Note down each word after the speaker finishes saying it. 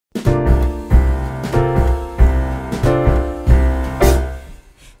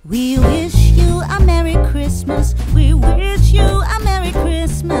Christmas. We wish you a Merry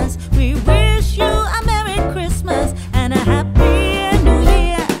Christmas. We wish you a Merry Christmas and a Happy New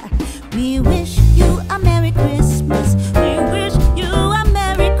Year. We wish you a Merry Christmas. We wish you a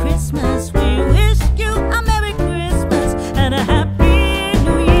Merry Christmas. We wish you a Merry Christmas and a Happy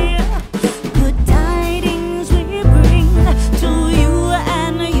New Year. Good tidings we bring to you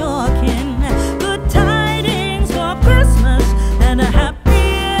and your kin. Good tidings for Christmas and a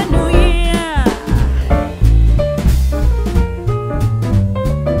Happy New Year.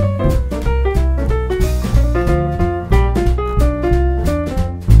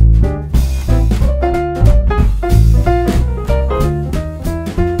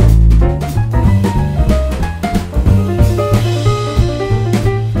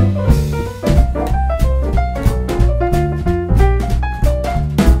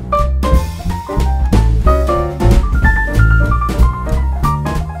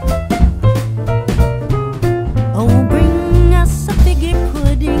 Oh, bring us a figgy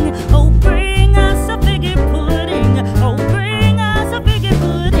pudding. Oh, bring us a figgy pudding. Oh, bring us a figgy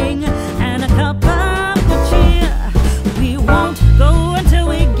pudding and a cup of good cheer. We won't go until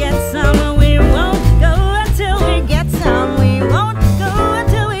we get some. We won't go until we get some. We won't go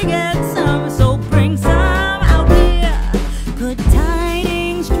until we get some. So bring some out here. Good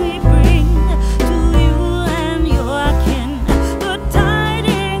tidings we bring to you and your kin. Good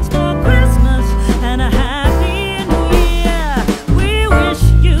tidings for Christmas and a Happy New Year. We wish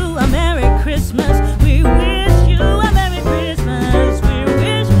you a Merry Christmas. We wish you a Merry Christmas. We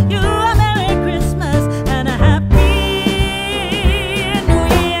wish you a Merry Christmas and a Happy New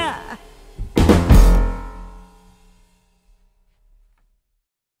Year.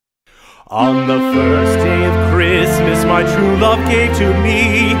 On the first day of Christmas, my true love gave to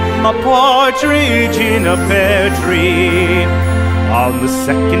me a partridge in a pear tree. On the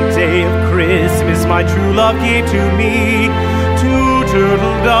second day of Christmas, my true love gave to me two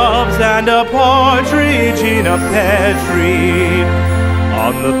turtle doves and a partridge in a pear tree.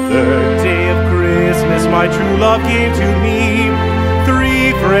 On the third day of Christmas, my true love gave to me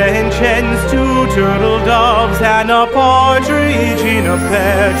three French hens, two turtle doves, and a partridge in a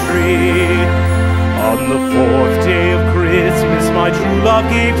pear tree. On the fourth day of Christmas, my true love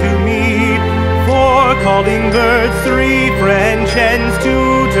gave to me four calling birds, three French hens,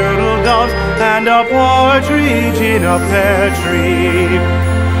 two turtle doves, and a partridge in a pear tree.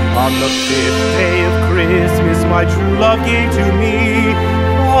 On the fifth day of Christmas, my true love gave to me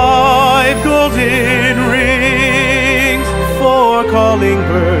five golden rings, four calling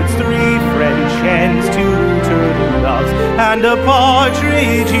birds, three French hens, two turtle doves, and a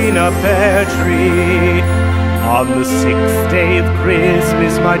partridge in a pear tree. On the sixth day of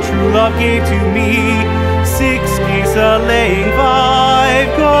Christmas, my true love gave to me six geese a-laying, five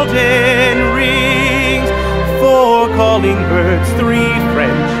golden rings, four calling birds, three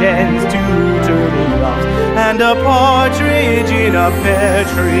French hens, two turtle doves, and a partridge in a pear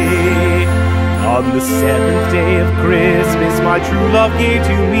tree. On the seventh day of Christmas, my true love gave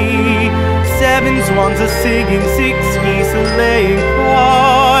to me seven swans a-singing, six geese a-laying,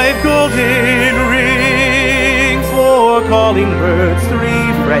 five golden rings, four calling birds,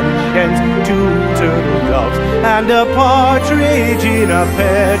 three French hens, two turtle doves, and a partridge in a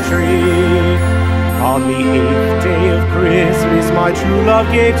pear tree. On the eighth day of Christmas, my true love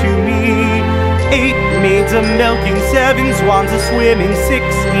gave to me eight maids a-milking, seven swans a-swimming, six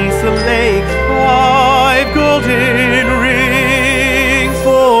geese a-laying, five golden rings,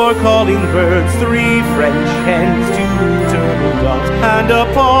 four calling birds, three French hens, two turtle doves, and a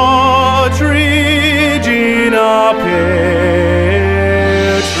partridge in a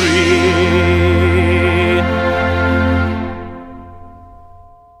pear tree.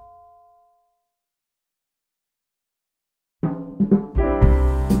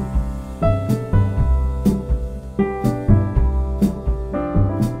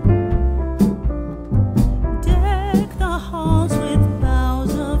 Deck the halls with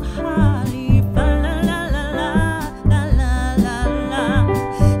boughs of holly, fa la la la la la la la la.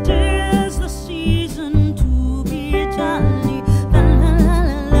 'Tis the season to be jolly.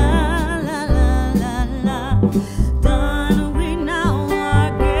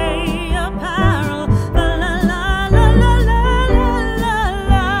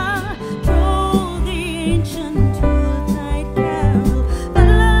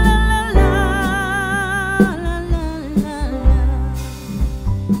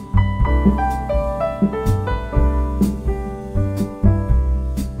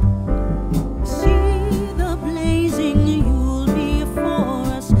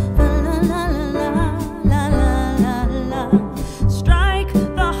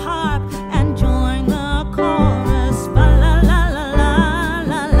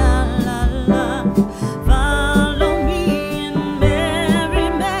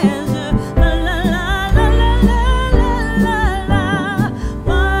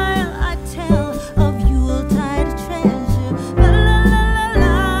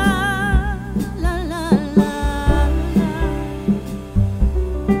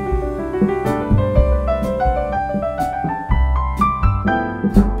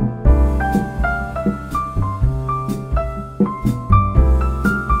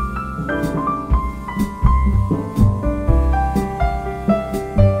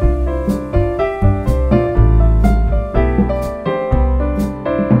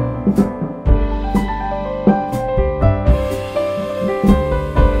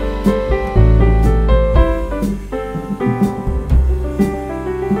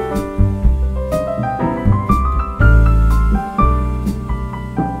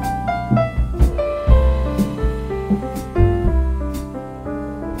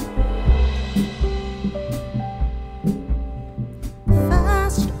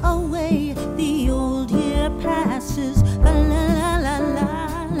 Fast away the old year passes. La la la la la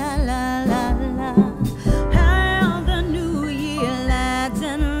la la la. How the new year lads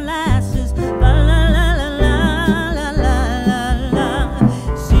and lasses. La la la la la la la la.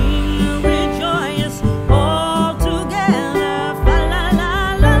 Sing rejoice all together. Fa la la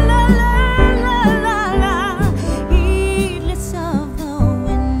la la la la la. Heedless of the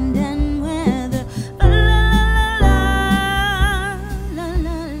wind and weather. La la la la la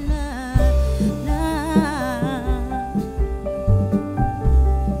la la.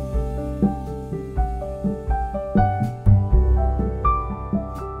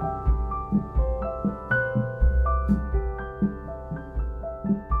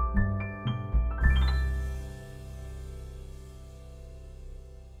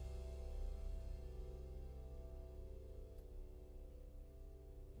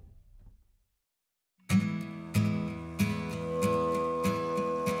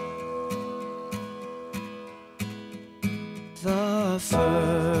 The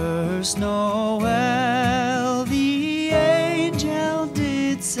first Noel, the angel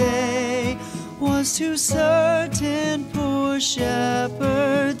did say, was to certain poor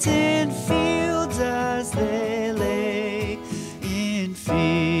shepherds in fields as they lay, in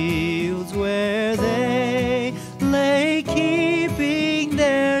fields where they lay keeping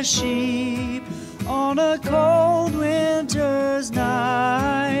their sheep on a cold winter's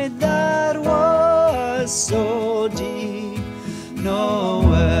night that was so deep.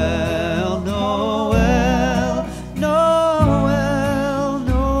 Noel, Noel, Noel,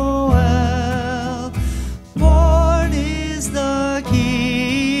 Noel, born is the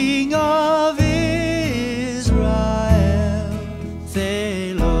King of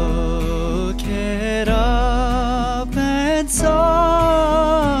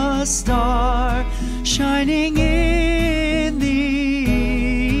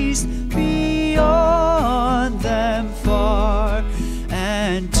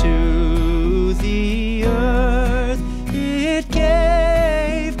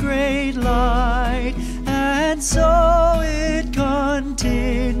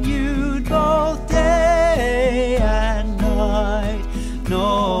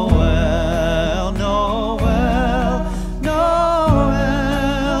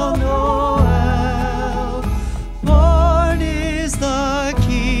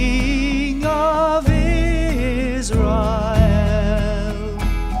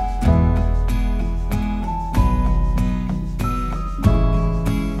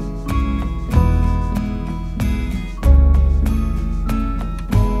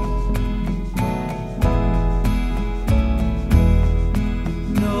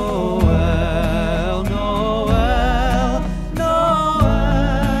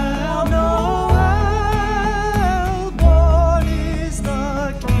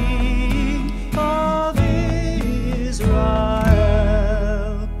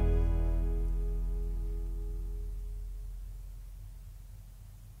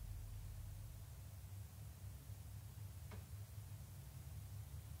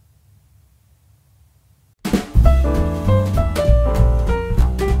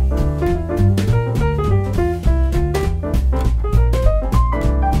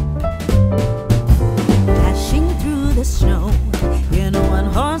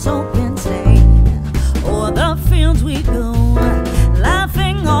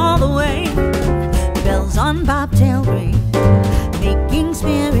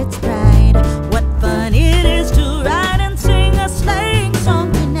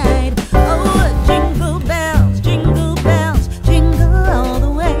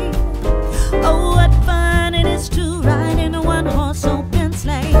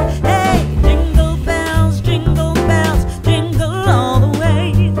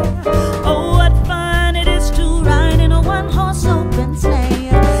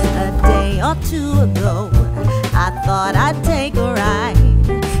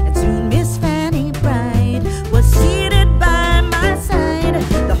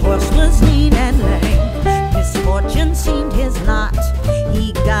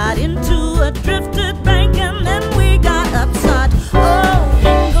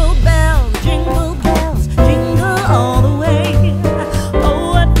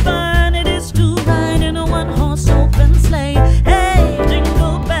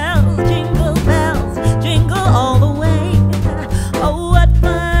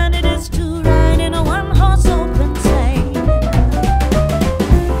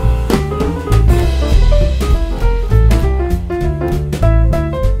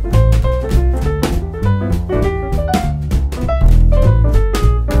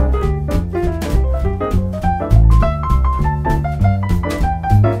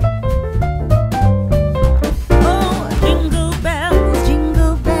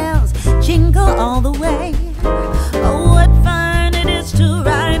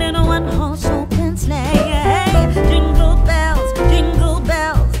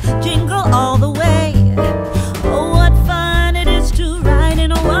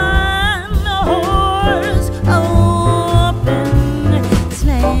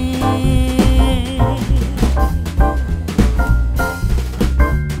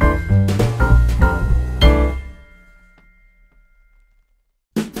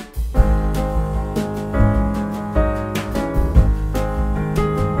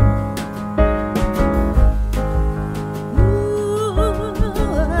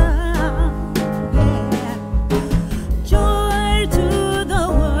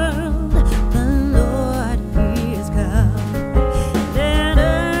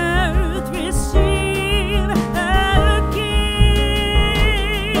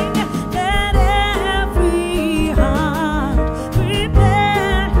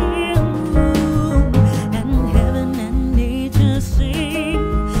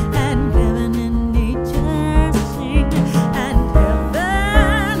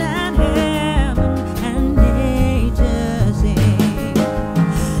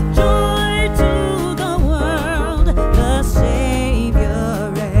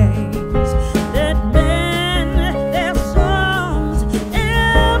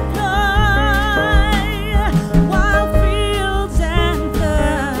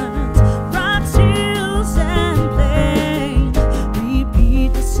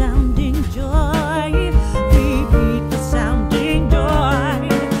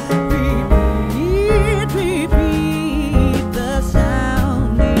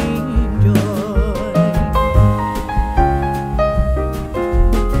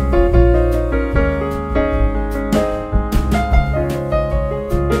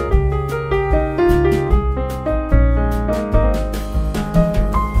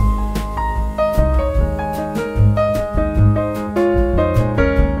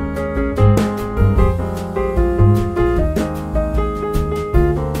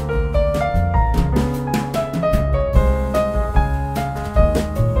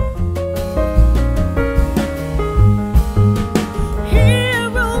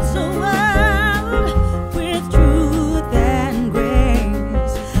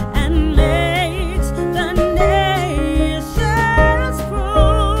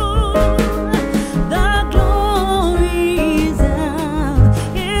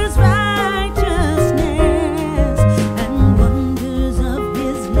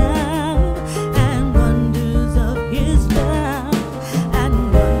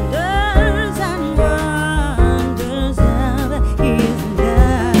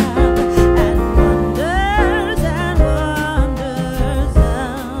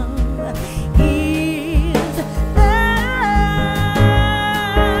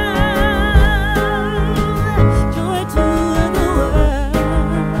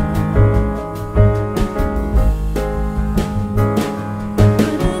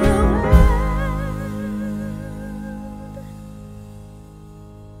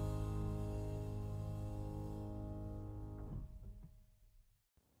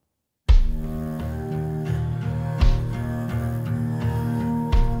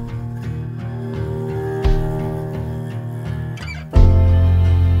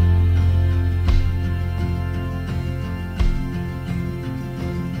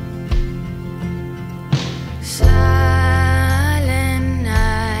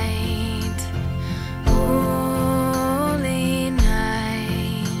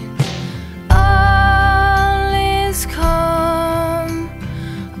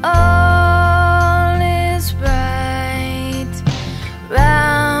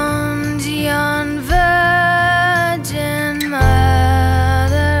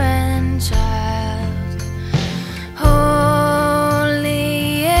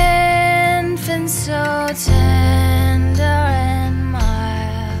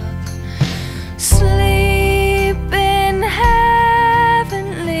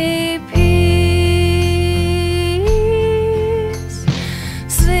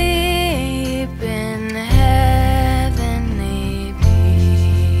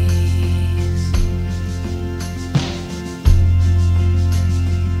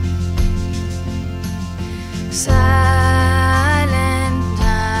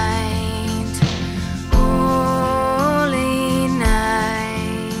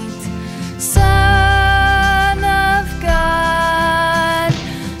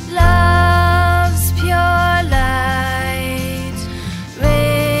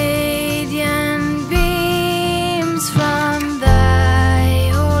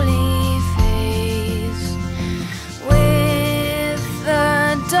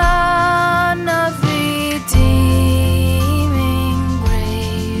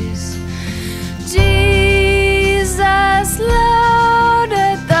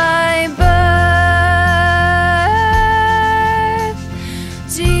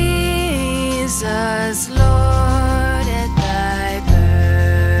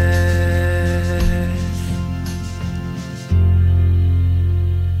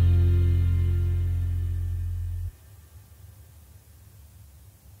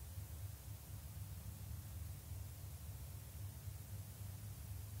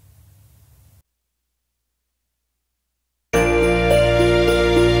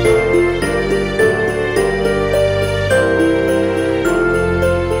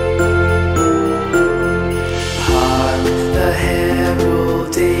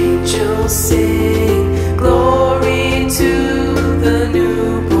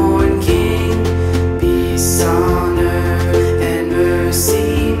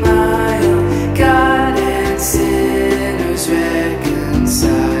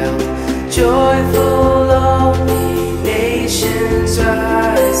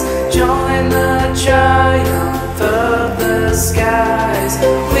proclaim the triumph of the skies.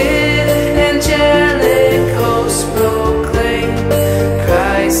 With angelic hosts proclaim,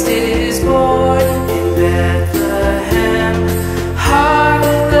 Christ is born in Bethlehem. Hark,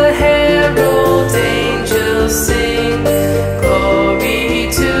 the herald angels sing, glory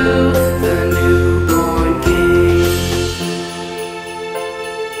to the newborn King.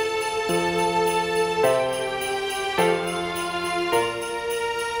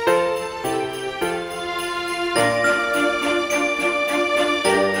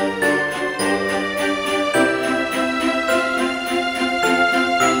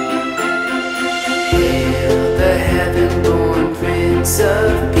 Hail the heaven-born Prince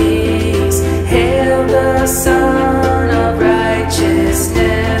of Peace. Hail the Son of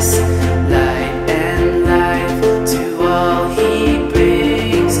Righteousness. Light and life to all he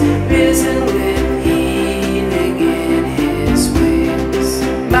brings, risen with healing in his wings.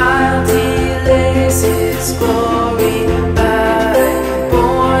 Mild he lays his glory by,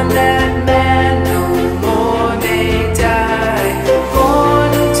 born that man no more may die,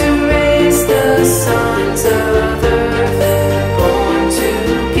 born to raise the sons of earth, born to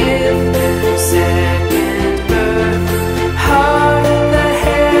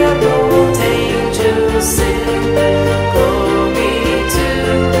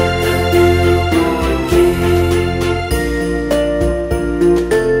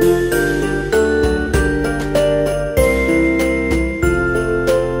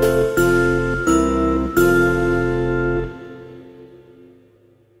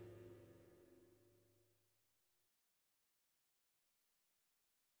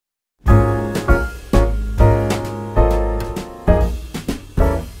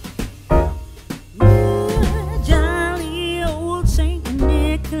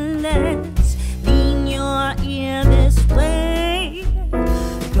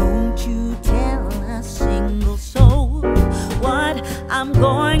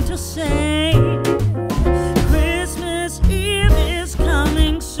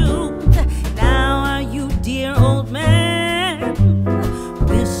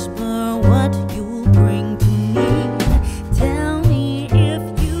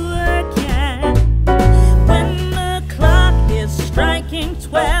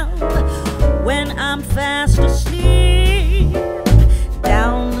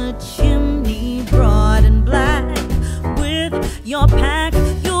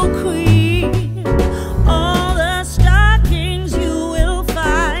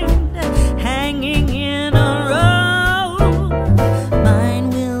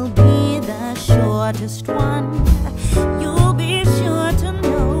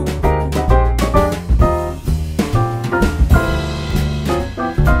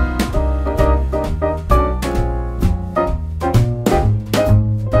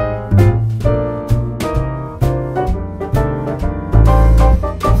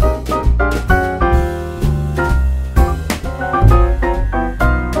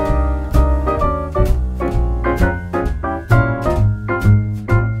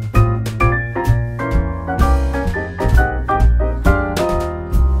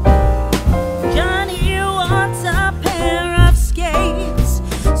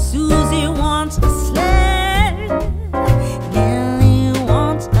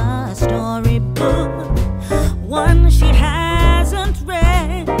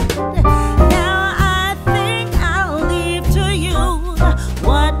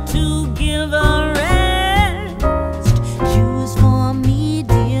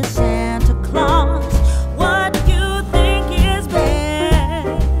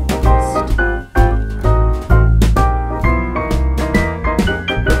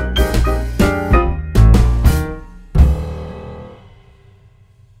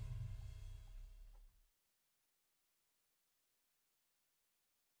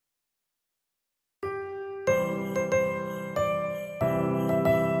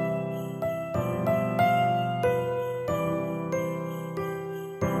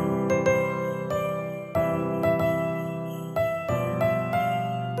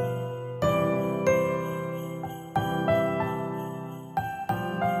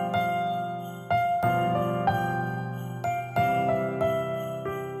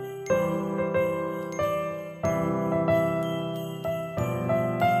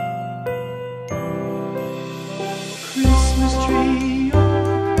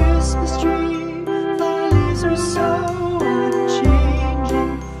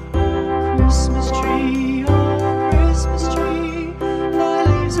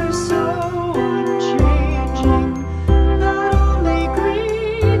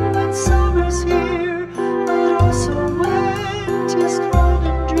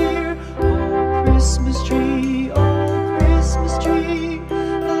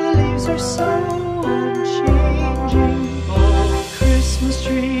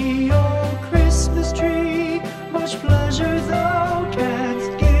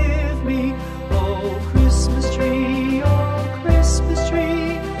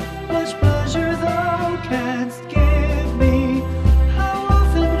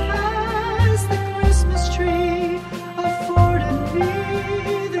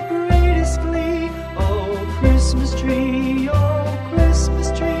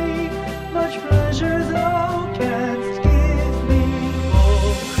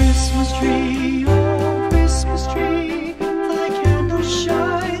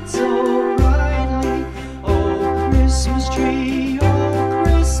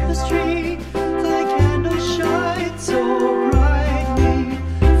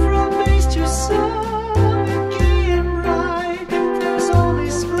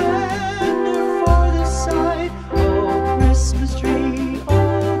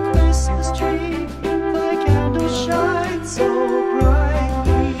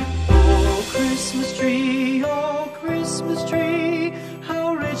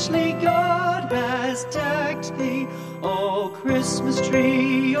richly God has decked thee. O Christmas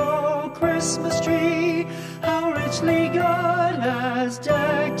tree, O Christmas tree, how richly God has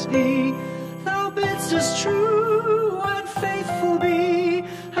decked thee. Thou bidst us true and faithful be,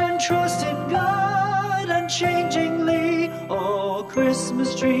 and trust in God unchangingly. O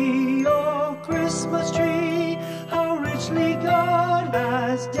Christmas tree, O Christmas tree, how richly God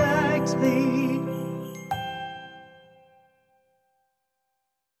has decked thee.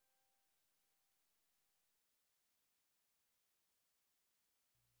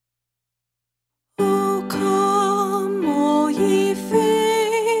 O come, all ye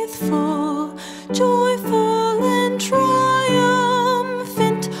faithful, joyful and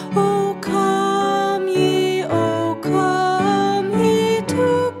triumphant. O come ye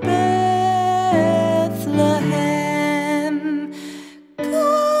to Bethlehem.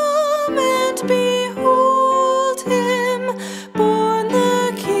 Come and behold him, born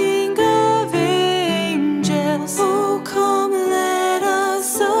the King of angels. O come, let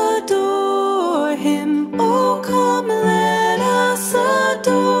us adore him. O come, let us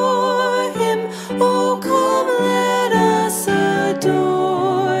adore him. O come, let us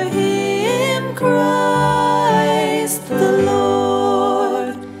adore him, Christ the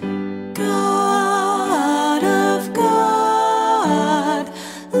Lord. God of God,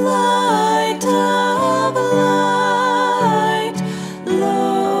 light of light,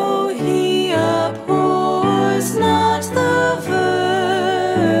 lo, he abhors not the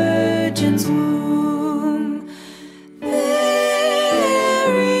virgin's womb.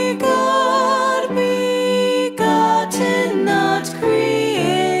 Very God begotten, not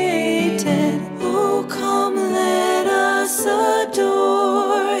created. O come, let us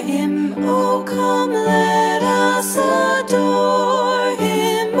adore him. O come, let us adore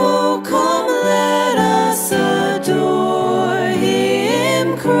him. O come, let us adore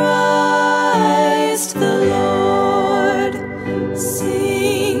him, Christ the Lord.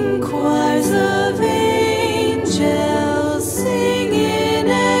 Sing, choirs of angels, sing in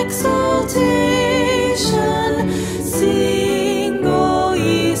exultation. Sing, all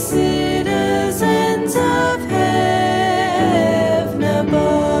ye citizens of heaven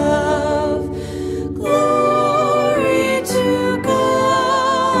above. Glory to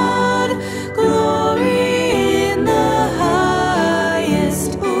God, glory in the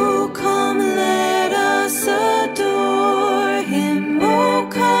highest. O come, let us adore him. O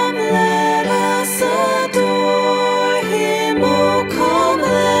come, let us adore him. O come,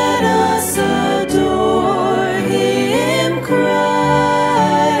 let us adore him,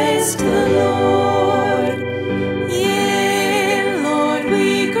 Christ the Lord. Yea, Lord,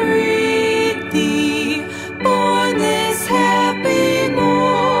 we greet thee, born this happy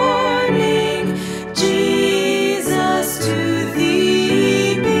morning. Jesus, to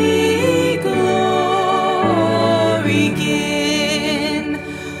thee be glory given.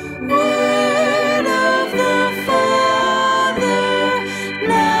 Word of the Father,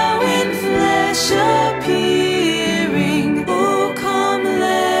 now in flesh appearing. O come,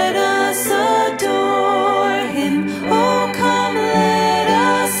 let us adore him. O come, let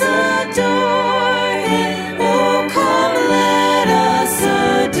us adore him. O come, let us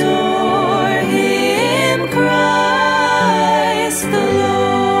adore him, Christ the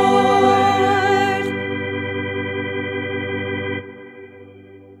Lord.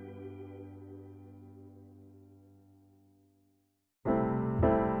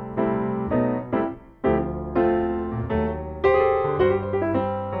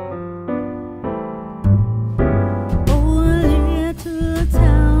 Oh, little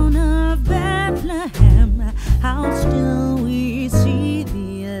town of Bethlehem, how still we see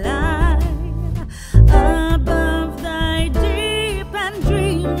thee lie above thy deep and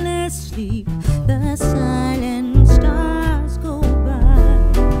dreamless sleep. The silent stars go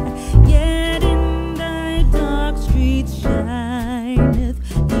by, yet in thy dark streets shineth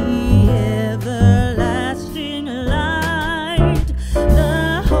the everlasting light.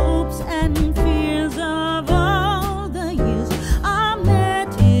 The hopes and fears of all the years are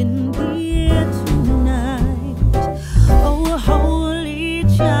met in thee tonight. O holy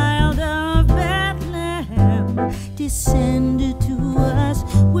child of Bethlehem, descend to us,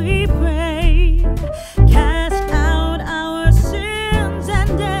 we pray. Cast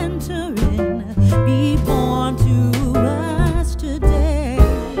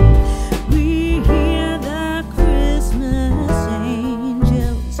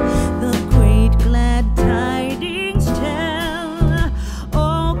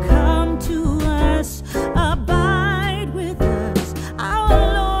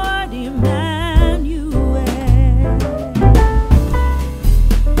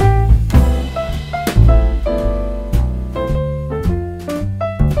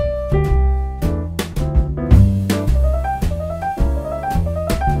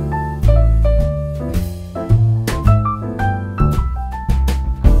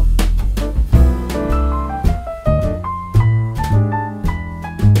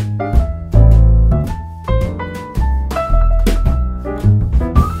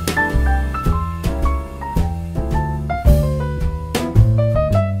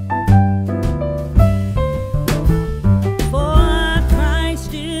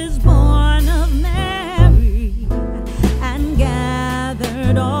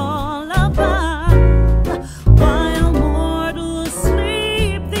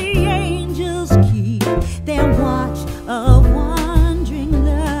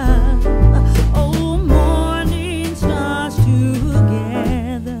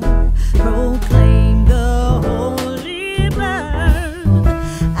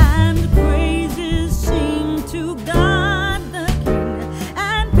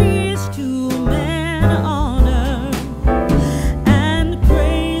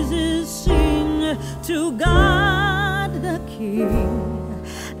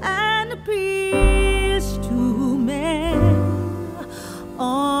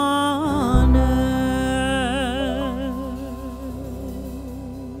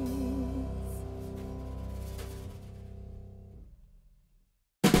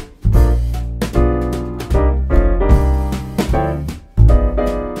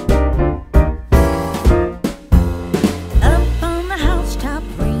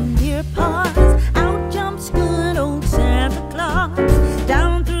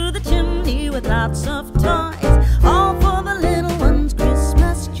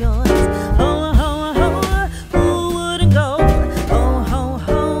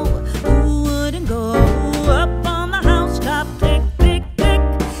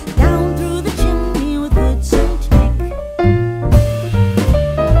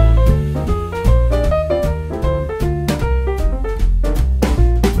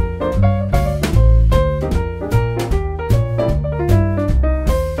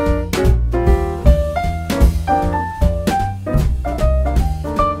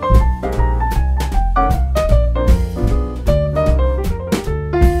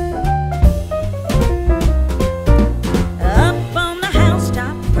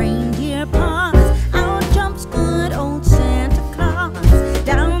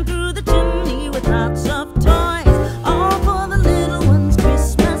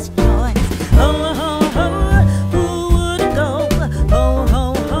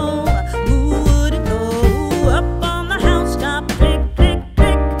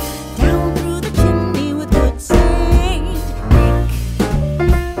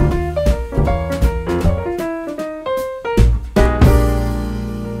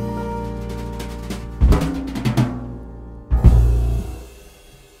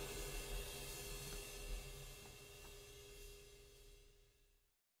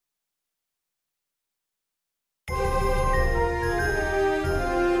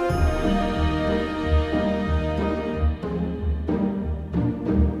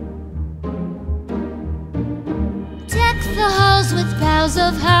boughs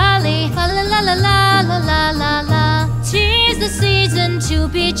of holly. Fa la la la la la la la la. 'Tis the season to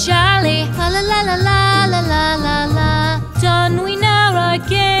be jolly. Fa la la la la la la la la. Don we now our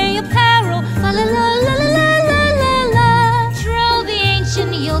gay apparel. Fa la la la la la la la la. Troll the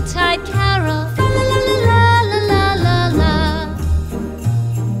ancient Yuletide carol. Fa la la la la la la la la.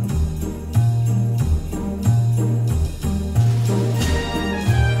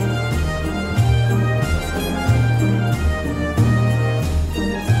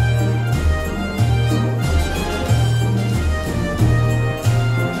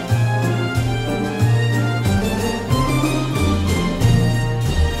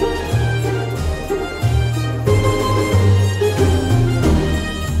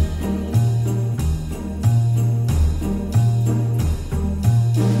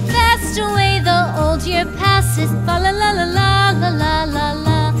 Year passes, fa la la la la la la la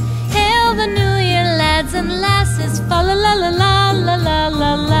la. Hail the new year, lads and lasses, fa la la la la la la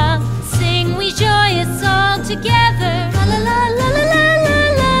la la. Sing we joyous all together, fa la la la la la la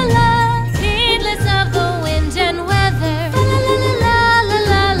la la. Heedless of the wind and weather, fa la la la la la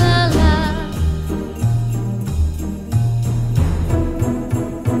la la la.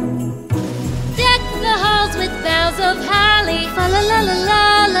 Deck the halls with boughs of holly, fa la la la la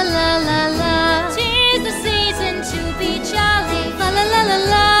la la la la. La la la la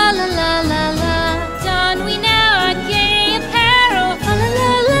la la la la. Don we now our gay apparel. La la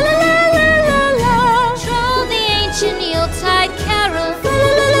la la la la la la. Troll the ancient Yuletide carol. La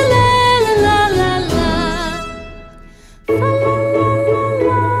la la la la la la la.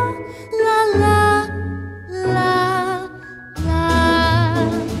 La la la la la la.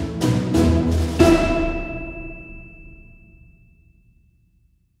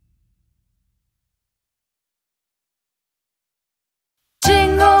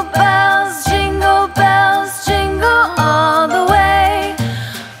 Jingle bells, jingle all the way.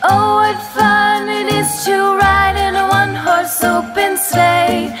 Oh, what fun it is to ride in a one-horse open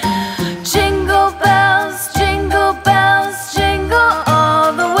sleigh. Jingle bells, jingle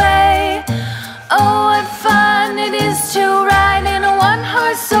all the way. Oh, what fun it is to ride in a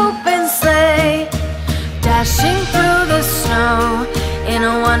one-horse open sleigh. Dashing through the snow in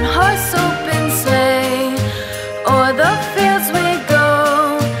a one-horse open sleigh. O'er the fields we go,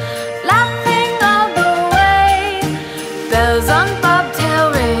 laughing all the way. Bells on bobtail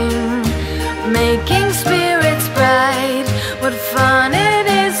ring, making spirits bright. What fun it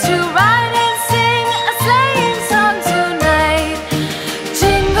is to ride and sing a sleighing song tonight.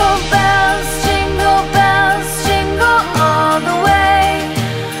 Jingle bells, jingle all the way.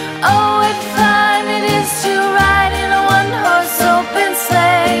 Oh, what fun it is to ride in a one-horse open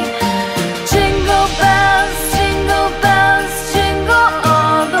sleigh. Jingle bells, jingle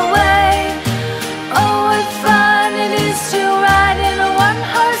all the way. Oh, what fun it is to ride in a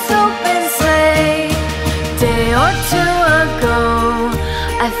one-horse open sleigh. Day or two ago,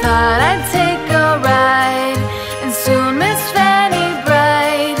 I thought I'd take a ride, and soon Miss Fanny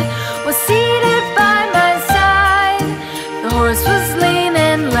Bright was seated by my side. The horse was lean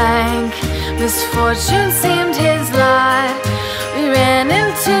and lank, misfortune seemed his lot. We ran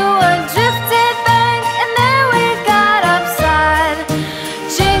into a drifted bank, and there we got upside.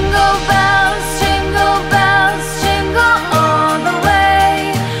 Jingle bells, jingle all the way.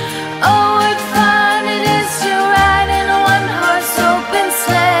 Oh, what fun it is to ride in a one-horse open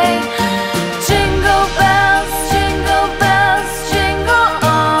sleigh. Jingle bells, jingle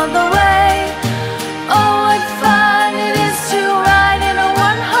all the way. Oh, what fun it is to ride in a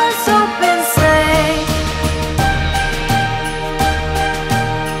one-horse open sleigh.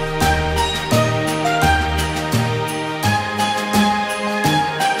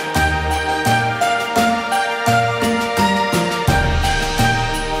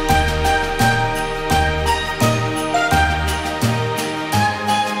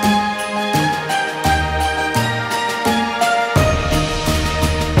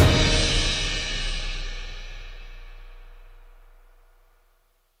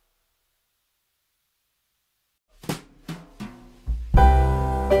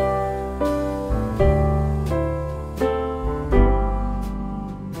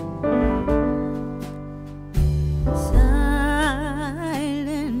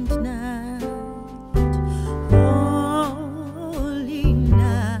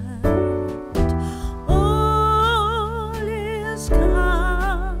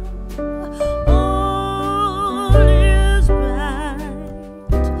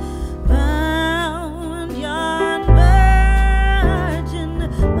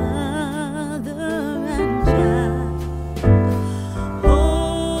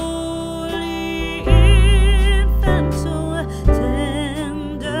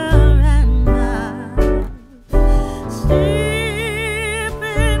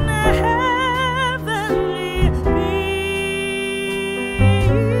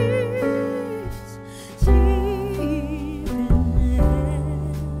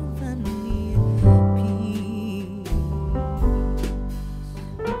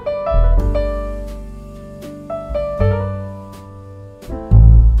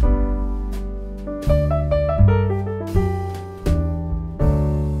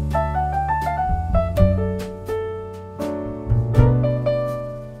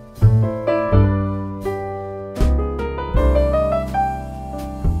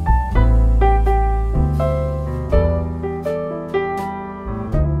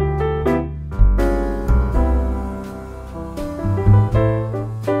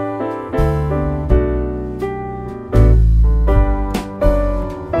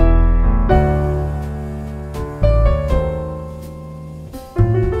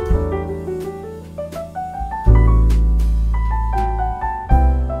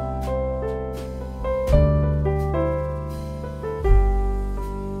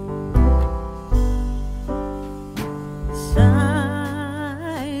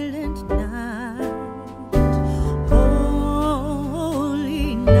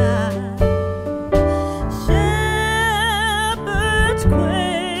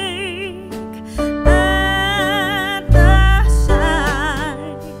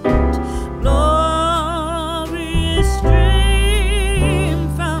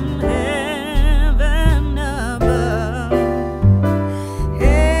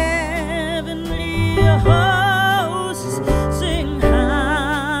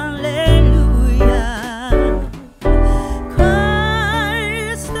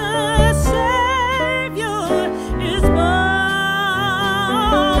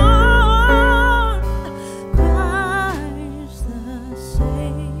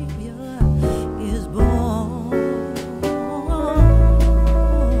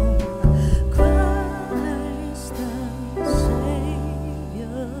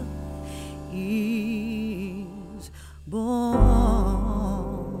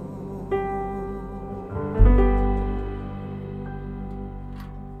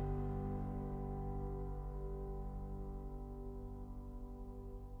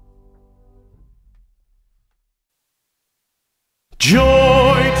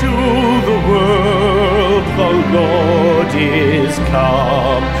 Joy to the world, the Lord is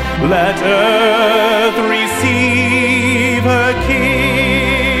come. Let earth receive her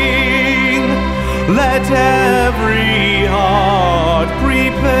King. Let every heart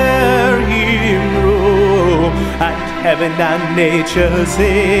prepare him room. And heaven and nature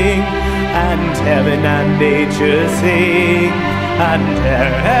sing, and heaven and nature sing, and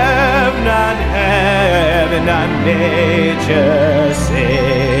heaven and nature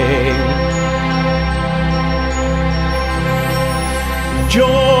sing.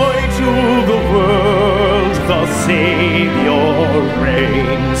 Joy to the world, the Savior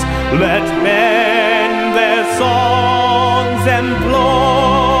reigns. Let men their songs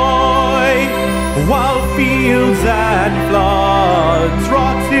employ, while fields and floods,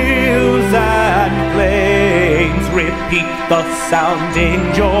 rocks, hills and plains repeat the sounding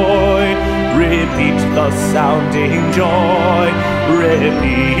joy, repeat the sounding joy,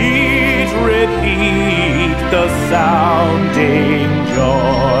 repeat, repeat the sounding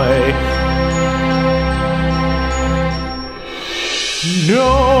joy.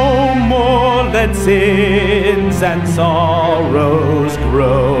 No more let sins and sorrows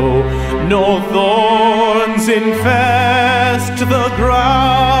grow, nor thorns infest the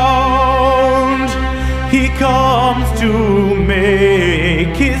ground. He comes to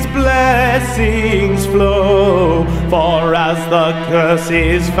make his blessings flow, for as the curse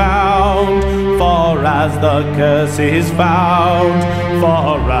is found, for as the curse is found,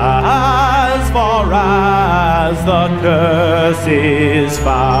 for as the curse is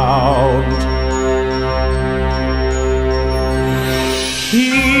found.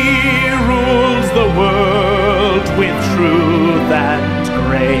 He rules the world with truth and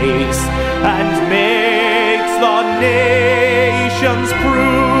grace, and makes the nations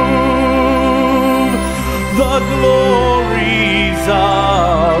prove the glories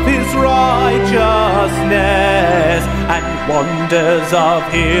of his righteousness, and wonders of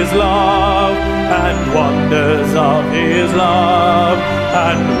his love, and wonders of his love,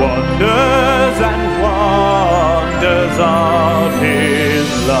 and wonders of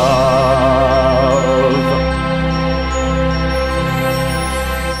his love.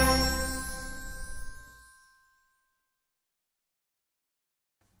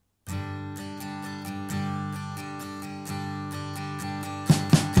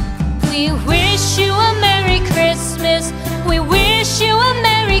 We wish you a Merry Christmas. We wish you a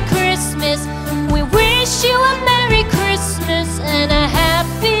Merry Christmas. We wish you a Merry Christmas and a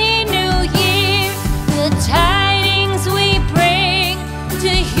Happy New Year. The tidings we bring to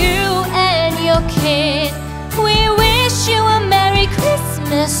you and your kid. We wish you a Merry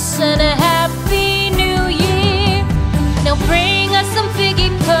Christmas and a Happy New Year. Now bring us some figgy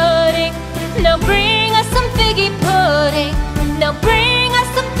pudding. Now bring us some figgy pudding. Now bring us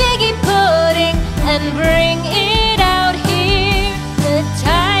some figgy pudding and bring it out here. The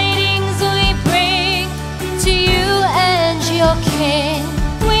tidings we bring to you and your king.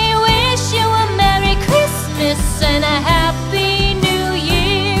 We wish you a Merry Christmas and a Happy New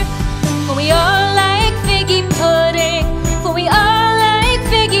Year. For we all like figgy pudding. For we all like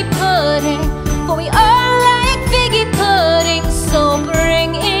figgy pudding. For we all like figgy pudding. So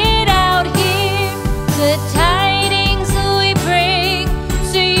bring it out here. The tidings we bring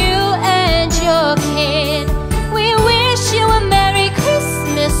to you and your kid. We wish you a Merry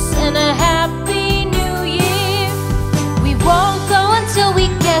Christmas and a Happy New Year. We won't go until we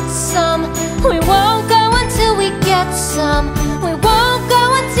get some. We won't go until we get some. We won't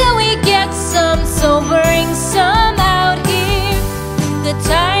go until we get some. So bring some out here. The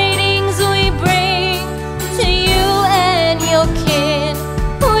tidings we bring to you and your kid.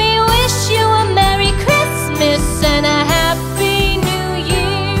 We wish you a Merry Christmas and a Happy New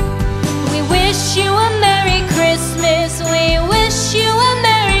Year. We wish you a Merry Christmas. We wish you a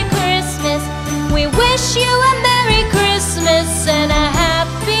Merry Christmas. We wish you